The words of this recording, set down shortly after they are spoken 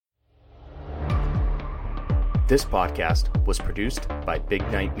This podcast was produced by Big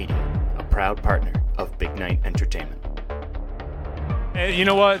Night Media, a proud partner of Big Night Entertainment. Hey, you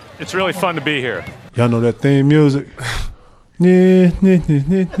know what? It's really fun to be here. Y'all know that theme music? Yeah, yeah, yeah,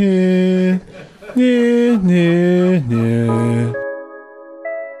 yeah, yeah, yeah, yeah.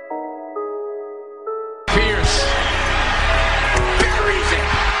 Pierce buries it.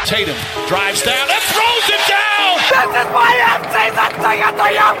 Tatum drives down and throws it down. This is my in-season ticket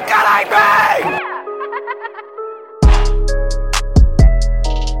to Young Can I Be?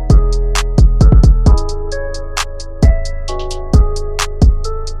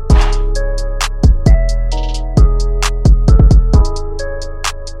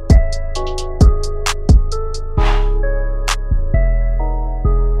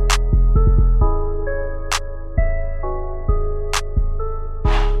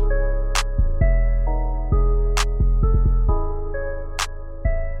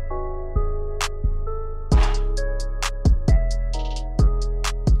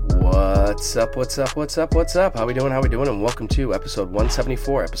 What's up? How we doing? And welcome to episode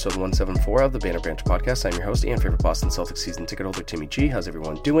 174 of the Banner Banter podcast. I'm your host and favorite Boston Celtics season ticket holder, Timmy G. How's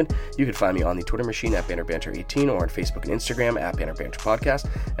everyone doing? You can find me on the Twitter machine at BannerBanter18 or on Facebook and Instagram at Banner Banter Podcast.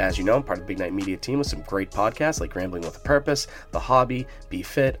 As you know, I'm part of the Big Night Media team with some great podcasts like Rambling with a Purpose, The Hobby, Be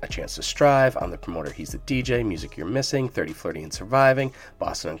Fit, A Chance to Strive, I'm the Promoter, He's the DJ, Music You're Missing, 30, Flirty, and Surviving,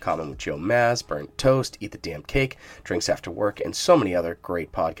 Boston Uncommon with Joe Maz, Burnt Toast, Eat the Damn Cake, Drinks After Work, and so many other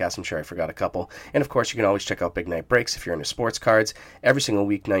great podcasts. I'm sure I forgot a couple. And of course, you can always check out Big Night Breaks if you're into sports cards. Every single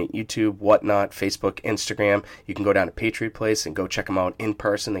weeknight, YouTube, whatnot, Facebook, Instagram. You can go down to Patriot Place and go check them out in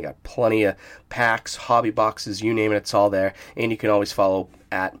person. They got plenty of packs, hobby boxes, you name it, it's all there. And you can always follow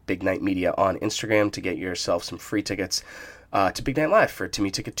at Big Night Media on Instagram to get yourself some free tickets to Big Night Live for Timmy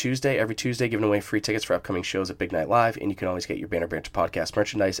Ticket Tuesday. Every Tuesday, giving away free tickets for upcoming shows at Big Night Live. And you can always get your Banner Banter podcast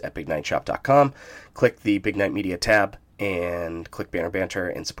merchandise at BigNightShop.com. Click the Big Night Media tab and click Banner Banter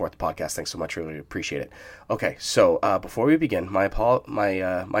and support the podcast. Thanks so much. Really appreciate it. Okay, so before we begin, my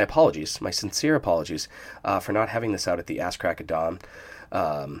apologies, my sincere apologies for not having this out at the Ass Crack of Dawn,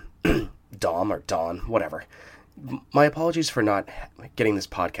 Dom or Dawn, whatever. My apologies for not getting this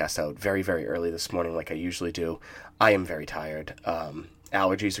podcast out very, very early this morning like I usually do. I am very tired.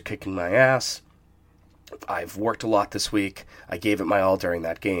 Allergies are kicking my ass. I've worked a lot this week. I gave it my all during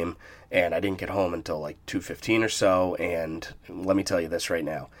that game, and I didn't get home until like 2:15 or so. And let me tell you this right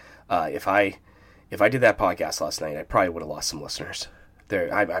now: if I did that podcast last night, I probably would have lost some listeners.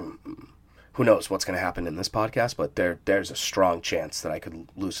 Who knows what's going to happen in this podcast, but there's a strong chance that I could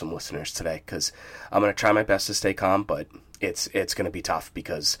lose some listeners today because I'm going to try my best to stay calm, but it's going to be tough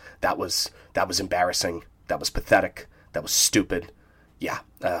because that was embarrassing, that was pathetic, that was stupid. Yeah,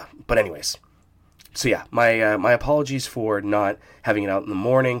 but anyways. So yeah, my apologies for not having it out in the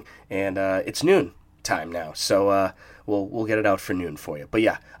morning, and it's noon time now, so we'll get it out for noon for you. But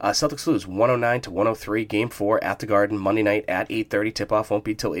yeah, Celtics lose 109-103, Game 4 at the Garden, Monday night at 8:30. Tip-off won't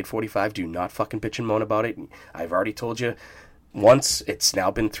be till 8:45. Do not fucking bitch and moan about it. I've already told you once. It's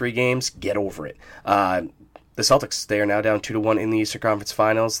now been 3 games. Get over it. The Celtics, they are now down 2-1 in the Eastern Conference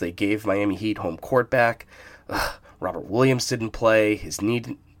Finals. They gave Miami Heat home court back. Robert Williams didn't play. His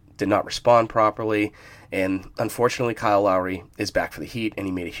knee did not respond properly, and unfortunately Kyle Lowry is back for the Heat, and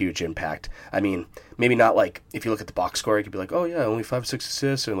he made a huge impact. I mean, maybe not like, if you look at the box score, you could be like, oh yeah, only 5-6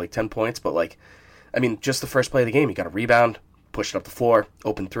 assists and like 10 points, but like, I mean, just the first play of the game, he got a rebound, pushed it up the floor,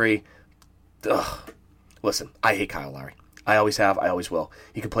 open 3. Ugh. Listen, I hate Kyle Lowry. I always have, I always will.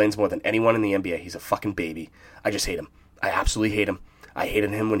 He complains more than anyone in the NBA. He's a fucking baby. I just hate him. I absolutely hate him. I hated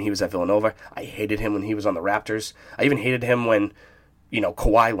him when he was at Villanova. I hated him when he was on the Raptors. I even hated him when, you know,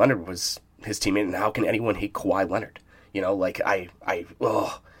 Kawhi Leonard was his teammate, and how can anyone hate Kawhi Leonard? You know, like, I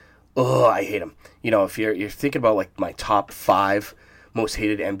hate him. You know, if you're thinking about, like, my top 5 most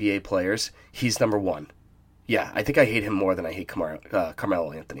hated NBA players, he's number 1. Yeah, I think I hate him more than I hate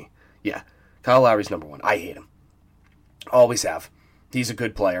Carmelo Anthony. Yeah, Kyle Lowry's number 1. I hate him. Always have. He's a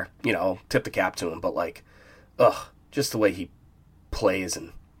good player. You know, tip the cap to him, but, like, just the way he plays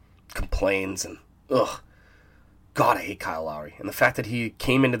and complains and, God, I hate Kyle Lowry. And the fact that he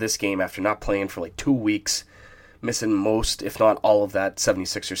came into this game after not playing for like 2 weeks, missing most, if not all of that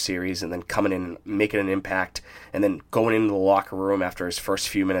 76er series, and then coming in and making an impact, and then going into the locker room after his first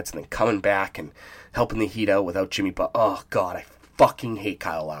few minutes, and then coming back and helping the Heat out without Jimmy Butler. Oh, God, I fucking hate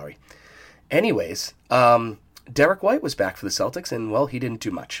Kyle Lowry. Anyways, Derek White was back for the Celtics, and, well, he didn't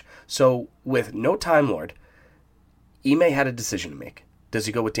do much. So, with no Time Lord, Ime had a decision to make. Does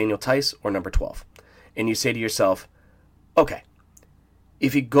he go with Daniel Tice or number 12? And you say to yourself, okay,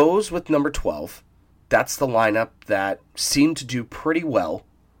 if he goes with number 12, that's the lineup that seemed to do pretty well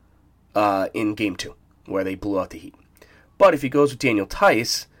in Game 2. where they blew out the Heat. But if he goes with Daniel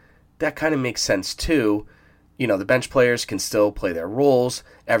Theis, that kind of makes sense too. You know, the bench players can still play their roles.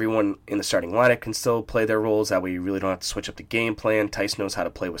 Everyone in the starting lineup can still play their roles. That way you really don't have to switch up the game plan. Theis knows how to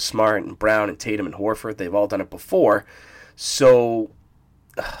play with Smart and Brown and Tatum and Horford. They've all done it before. So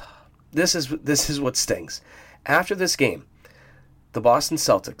this is what stings. After this game, the Boston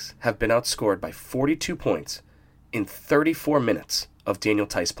Celtics have been outscored by 42 points in 34 minutes of Daniel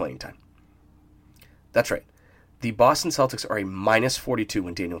Theis playing time. That's right. The Boston Celtics are a minus 42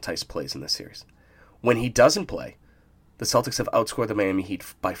 when Daniel Theis plays in this series. When he doesn't play, the Celtics have outscored the Miami Heat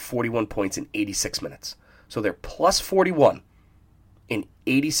by 41 points in 86 minutes. So they're plus 41 in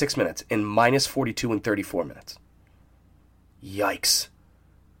 86 minutes and minus 42 in 34 minutes. Yikes.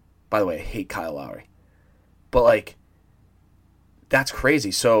 By the way, I hate Kyle Lowry. But, like, that's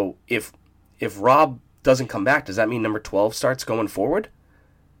crazy. So if Rob doesn't come back, does that mean number 12 starts going forward?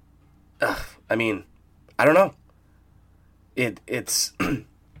 I mean, I don't know. It's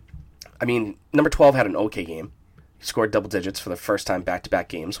I mean, number 12 had an okay game. He scored double digits for the first time back-to-back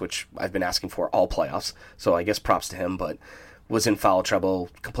games, which I've been asking for all playoffs. So I guess props to him, but was in foul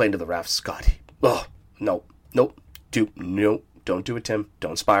trouble, complained to the refs. God, don't do it, Tim.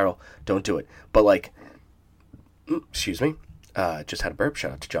 Don't spiral. Don't do it. But, like, excuse me. Just had a burp.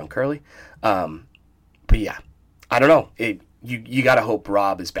 Shout out to John Curley. But yeah, I don't know. You got to hope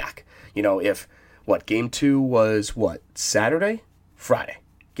Rob is back. You know, if, game 2 was, Saturday? Friday.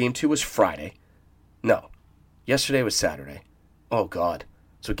 Game 2 was Friday. No. Yesterday was Saturday. Oh, God.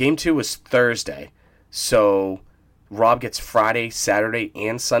 So game 2 was Thursday. So Rob gets Friday, Saturday,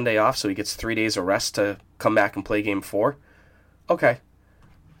 and Sunday off, so he gets 3 days of rest to come back and play game 4. Okay.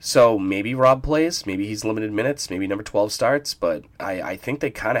 So maybe Rob plays. Maybe he's limited minutes. Maybe number 12 starts. But I think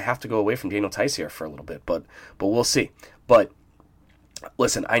they kind of have to go away from Daniel Theis here for a little bit. But we'll see. But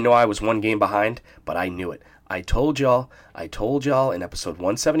listen, I know I was one game behind, but I knew it. I told y'all in episode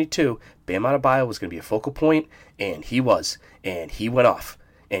 172, Bam Adebayo was going to be a focal point, and he was. And he went off.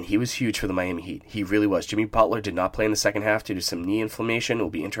 And he was huge for the Miami Heat. He really was. Jimmy Butler did not play in the second half due to some knee inflammation. It will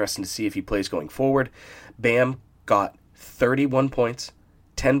be interesting to see if he plays going forward. Bam got 31 points,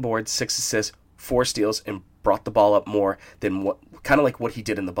 10 boards, 6 assists, 4 steals, and brought the ball up more than what he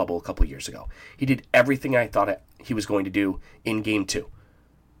did in the bubble a couple years ago. He did everything I thought he was going to do in game 2,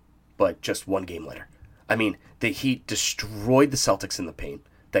 but just one game later. I mean, the Heat destroyed the Celtics in the paint,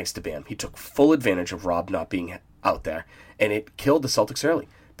 thanks to Bam. He took full advantage of Rob not being out there, and it killed the Celtics early.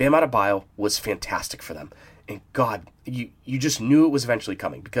 Bam Adebayo was fantastic for them. And God, you just knew it was eventually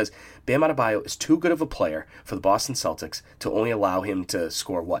coming, because Bam Adebayo is too good of a player for the Boston Celtics to only allow him to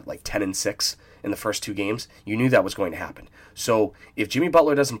score, 10 and 6 in the first 2 games? You knew that was going to happen. So if Jimmy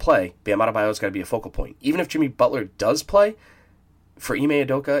Butler doesn't play, Bam Adebayo's got to be a focal point. Even if Jimmy Butler does play, for Ime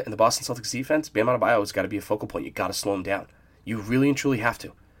Udoka and the Boston Celtics defense, Bam Adebayo's got to be a focal point. You got to slow him down. You really and truly have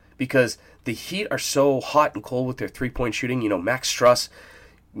to, because the Heat are so hot and cold with their 3-point shooting. You know, Max Struss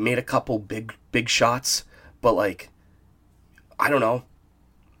made a couple big shots, but I don't know.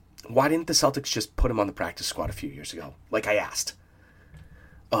 Why didn't the Celtics just put him on the practice squad a few years ago, like I asked?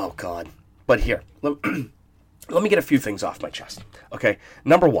 Oh God! But here, let me get a few things off my chest. Okay,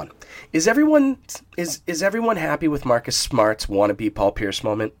 number 1, is everyone happy with Marcus Smart's wannabe Paul Pierce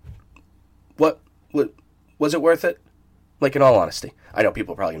moment? What was it worth it? In all honesty, I know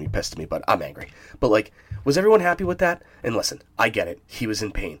people are probably gonna be pissed at me, but I'm angry. But was everyone happy with that? And listen, I get it. He was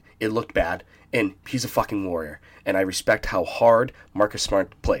in pain. It looked bad, and he's a fucking warrior. And I respect how hard Marcus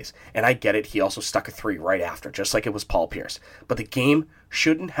Smart plays. And I get it. He also stuck a 3 right after, just like it was Paul Pierce. But the game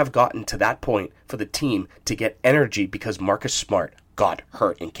shouldn't have gotten to that point for the team to get energy because Marcus Smart got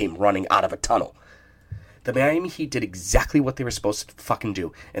hurt and came running out of a tunnel. The Miami Heat did exactly what they were supposed to fucking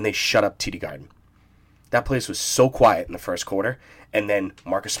do, and they shut up TD Garden. That place was so quiet in the first quarter, and then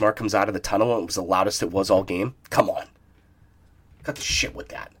Marcus Smart comes out of the tunnel and it was the loudest it was all game. Come on. Cut the shit with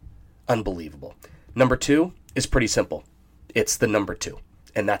that. Unbelievable. Number 2 is pretty simple. It's the number 2,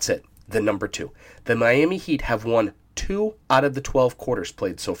 and that's it. The number 2. The Miami Heat have won 2 out of the 12 quarters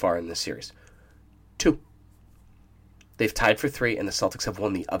played so far in this series. 2. They've tied for 3, and the Celtics have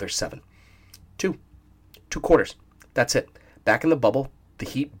won the other 7. 2 quarters. That's it. Back in the bubble, the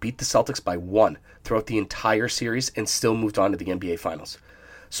Heat beat the Celtics by 1 throughout the entire series and still moved on to the NBA Finals.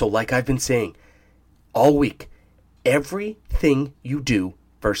 So like I've been saying all week, everything you do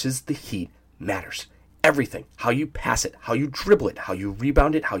versus the Heat matters. Everything. How you pass it, how you dribble it, how you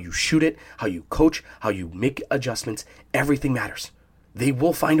rebound it, how you shoot it, how you coach, how you make adjustments, everything matters. They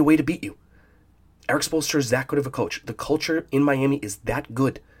will find a way to beat you. Eric Spoelstra is that good of a coach. The culture in Miami is that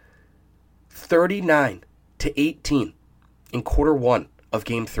good. 39-18 in quarter 1 of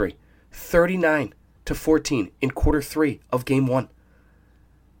game 3. 39 39-14 in quarter 3 of game 1.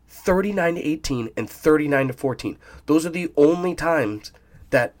 39-18 and 39-14. Those are the only times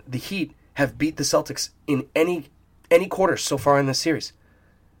that the Heat have beat the Celtics in any quarter so far in this series.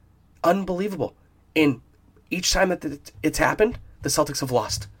 Unbelievable. And each time that it's happened, the Celtics have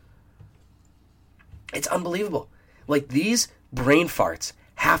lost. It's unbelievable. Like, these brain farts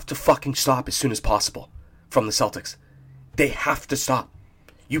have to fucking stop as soon as possible from the Celtics. They have to stop.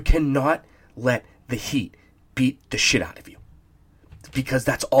 You cannot let the Heat beat the shit out of you, because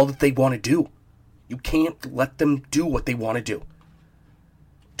that's all that they want to do. You can't let them do what they want to do.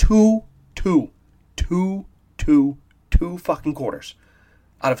 Two fucking quarters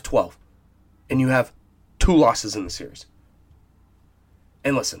out of 12. And you have 2 losses in the series.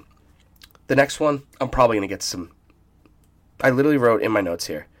 And listen, the next one, I'm probably going to get some... I literally wrote in my notes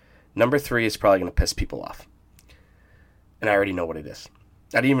here, number 3 is probably going to piss people off. And I already know what it is.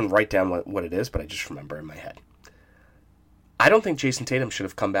 I didn't even write down what it is, but I just remember in my head. I don't think Jason Tatum should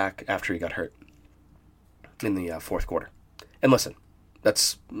have come back after he got hurt in the fourth quarter. And listen,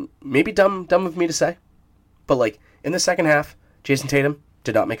 that's maybe dumb of me to say, but like, in the second half, Jason Tatum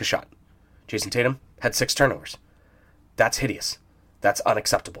did not make a shot. Jason Tatum had 6 turnovers. That's hideous. That's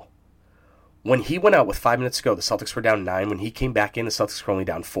unacceptable. When he went out with 5 minutes to go, the Celtics were down 9. When he came back in, the Celtics were only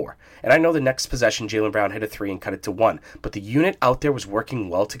down 4. And I know the next possession, Jaylen Brown hit a 3 and cut it to 1. But the unit out there was working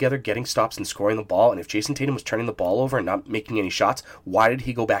well together, getting stops and scoring the ball. And if Jason Tatum was turning the ball over and not making any shots, why did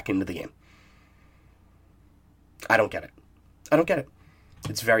he go back into the game? I don't get it. I don't get it.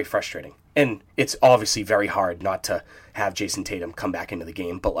 It's very frustrating. And it's obviously very hard not to have Jason Tatum come back into the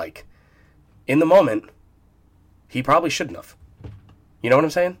game. But, like, in the moment, he probably shouldn't have. You know what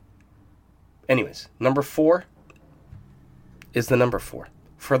I'm saying? Anyways, number 4 is the number 4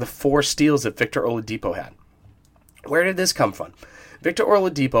 for the 4 steals that Victor Oladipo had. Where did this come from? Victor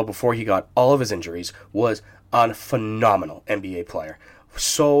Oladipo, before he got all of his injuries, was a phenomenal NBA player.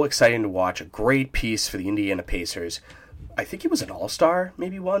 So exciting to watch. A great piece for the Indiana Pacers. I think he was an all-star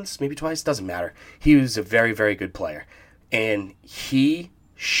maybe once, maybe twice. Doesn't matter. He was a very, very good player. And he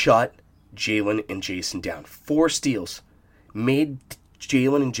shut Jaylen and Jason down. 4 steals. Made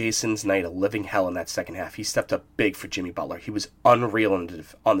Jaylen and Jason's night a living hell in that second half. He stepped up big for Jimmy Butler. He was unreal on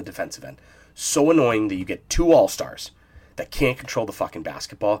the defensive end. So annoying that you get 2 all-stars that can't control the fucking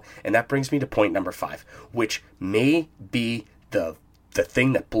basketball. And that brings me to point number 5, which may be the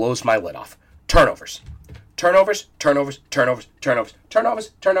thing that blows my lid off. Turnovers. Turnovers.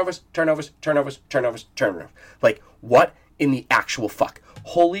 Like, what in the actual fuck?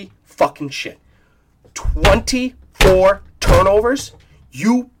 Holy fucking shit. 24 turnovers?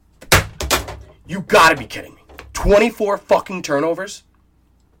 You gotta be kidding me. 24 fucking turnovers?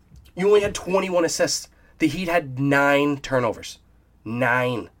 You only had 21 assists. The Heat had 9 turnovers.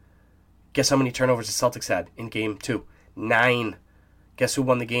 9. Guess how many turnovers the Celtics had in game 2? 9. Guess who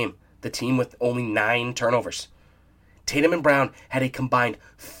won the game? The team with only 9 turnovers. Tatum and Brown had a combined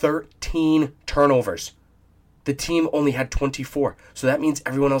 13 turnovers. The team only had 24. So that means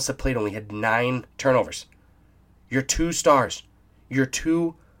everyone else that played only had 9 turnovers. Your 2 stars, your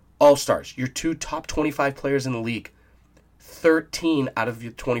 2 all-stars, your 2 top 25 players in the league, 13 out of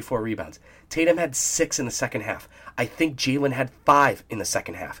your 24 rebounds. Tatum had 6 in the second half. I think Jaylen had 5 in the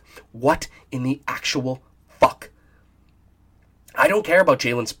second half. What in the actual fuck? I don't care about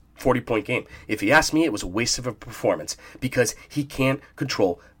Jaylen's 40-point game. If you ask me, it was a waste of a performance because he can't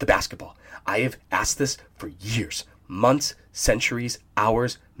control the basketball. I have asked this for years, months, centuries,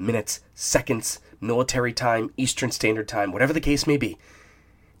 hours, minutes, seconds, military time, Eastern Standard Time, whatever the case may be.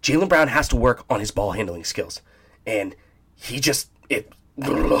 Jaylen Brown has to work on his ball handling skills. And it's just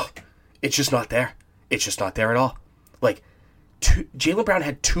not there. It's just not there at all. Like, Jaylen Brown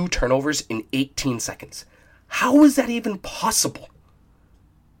had 2 turnovers in 18 seconds. How is that even possible?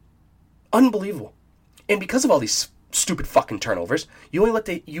 Unbelievable. And because of all these stupid fucking turnovers, you let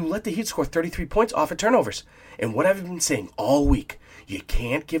the Heat score 33 points off of turnovers. And what I've been saying all week, you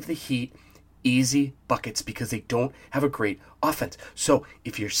can't give the Heat easy buckets because they don't have a great offense. So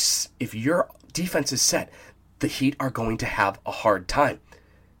if your defense is set, the Heat are going to have a hard time.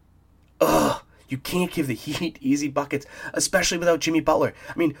 You can't give the Heat easy buckets, especially without Jimmy Butler.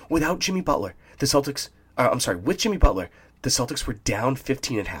 I mean, without Jimmy Butler, with Jimmy Butler, the Celtics were down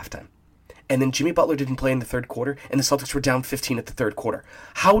 15 at halftime. And then Jimmy Butler didn't play in the third quarter, and the Celtics were down 15 at the third quarter.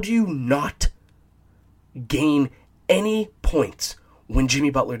 How do you not gain any points when Jimmy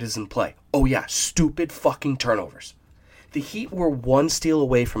Butler doesn't play? Oh yeah, stupid fucking turnovers. The Heat were 1 steal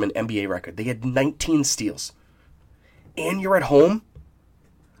away from an NBA record. They had 19 steals. And you're at home?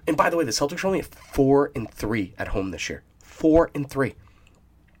 And by the way, the Celtics are only at 4-3 at home this year. 4-3.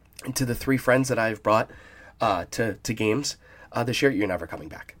 And to the 3 friends that I've brought to games this year, you're never coming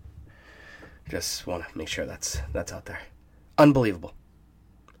back. Just want to make sure that's out there. Unbelievable.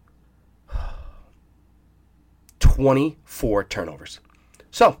 24 turnovers.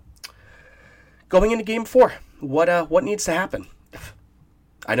 So, going into game 4, what needs to happen?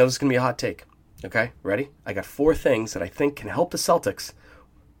 I know this is going to be a hot take. Okay, ready? I got 4 things that I think can help the Celtics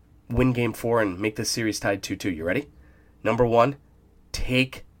win game 4 and make this series tied 2-2. You ready? Number 1,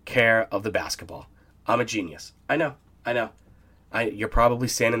 take care of the basketball. I'm a genius. I know. You're probably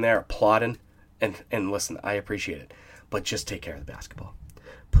standing there applauding, and listen, I appreciate it. But just take care of the basketball.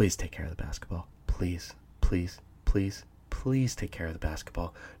 Please take care of the basketball. Please, please, please, please take care of the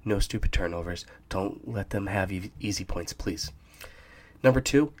basketball. No stupid turnovers. Don't let them have easy points, please. Number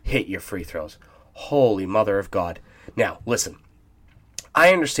 2, hit your free throws. Holy mother of God. Now, listen.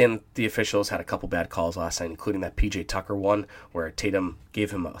 I understand that the officials had a couple bad calls last night, including that PJ Tucker one where Tatum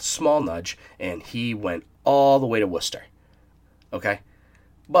gave him a small nudge and he went all the way to Worcester. Okay?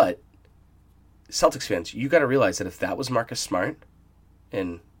 But, Celtics fans, you got to realize that if that was Marcus Smart,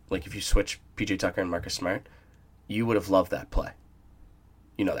 and like if you switch PJ Tucker and Marcus Smart, you would have loved that play.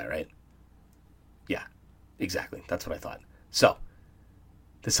 You know that, right? Yeah, exactly. That's what I thought. So,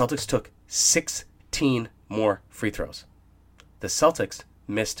 the Celtics took 16 more free throws. The Celtics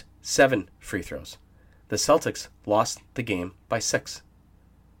missed 7 free throws. The Celtics lost the game by 6.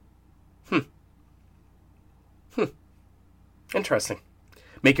 Interesting.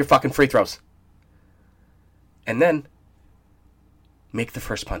 Make your fucking free throws. And then, make the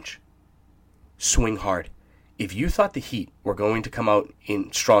first punch. Swing hard. If you thought the Heat were going to come out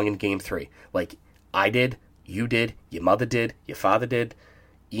strong in game 3, like I did, you did, your mother did, your father did,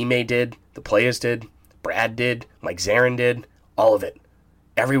 Ime did, the players did, Brad did, Mike Zarin did, all of it.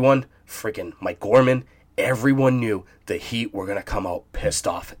 Everyone, freaking Mike Gorman, everyone knew the Heat were going to come out pissed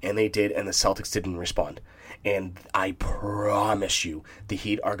off, and they did, and the Celtics didn't respond. And I promise you, the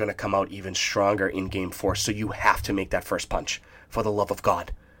Heat are going to come out even stronger in Game 4, so you have to make that first punch, for the love of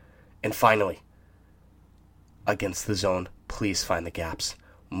God. And finally, against the zone, please find the gaps.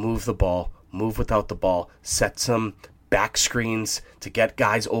 Move the ball, move without the ball, set some back screens to get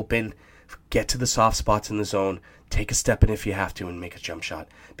guys open, get to the soft spots in the zone, take a step in if you have to, and make a jump shot.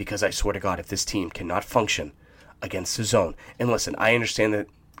 Because I swear to God, if this team cannot function against the zone, and listen, I understand that,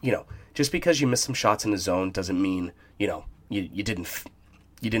 just because you miss some shots in the zone doesn't mean, you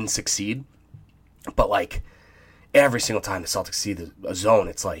didn't succeed. But like every single time the Celtics see a zone,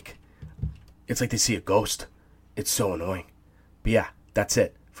 it's like they see a ghost. It's so annoying. But yeah, that's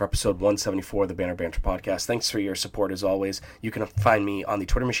it for episode 174 of the Banner Banter podcast. Thanks for your support as always. You can find me on the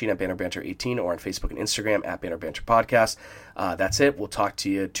Twitter machine at BannerBanter18 or on Facebook and Instagram at Banner Banter Podcast. That's it. We'll talk to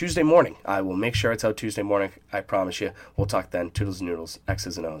you Tuesday morning. I will make sure it's out Tuesday morning. I promise you. We'll talk then. Toodles and noodles,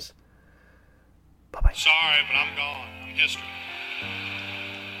 X's and O's. Bye-bye. Sorry, but I'm gone. I'm history.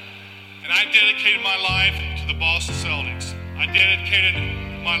 And I dedicated my life to the Boston Celtics. I dedicated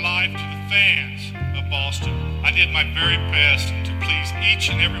my life to the fans of Boston. I did my very best to please each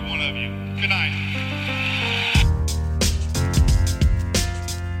and every one of you. Good night.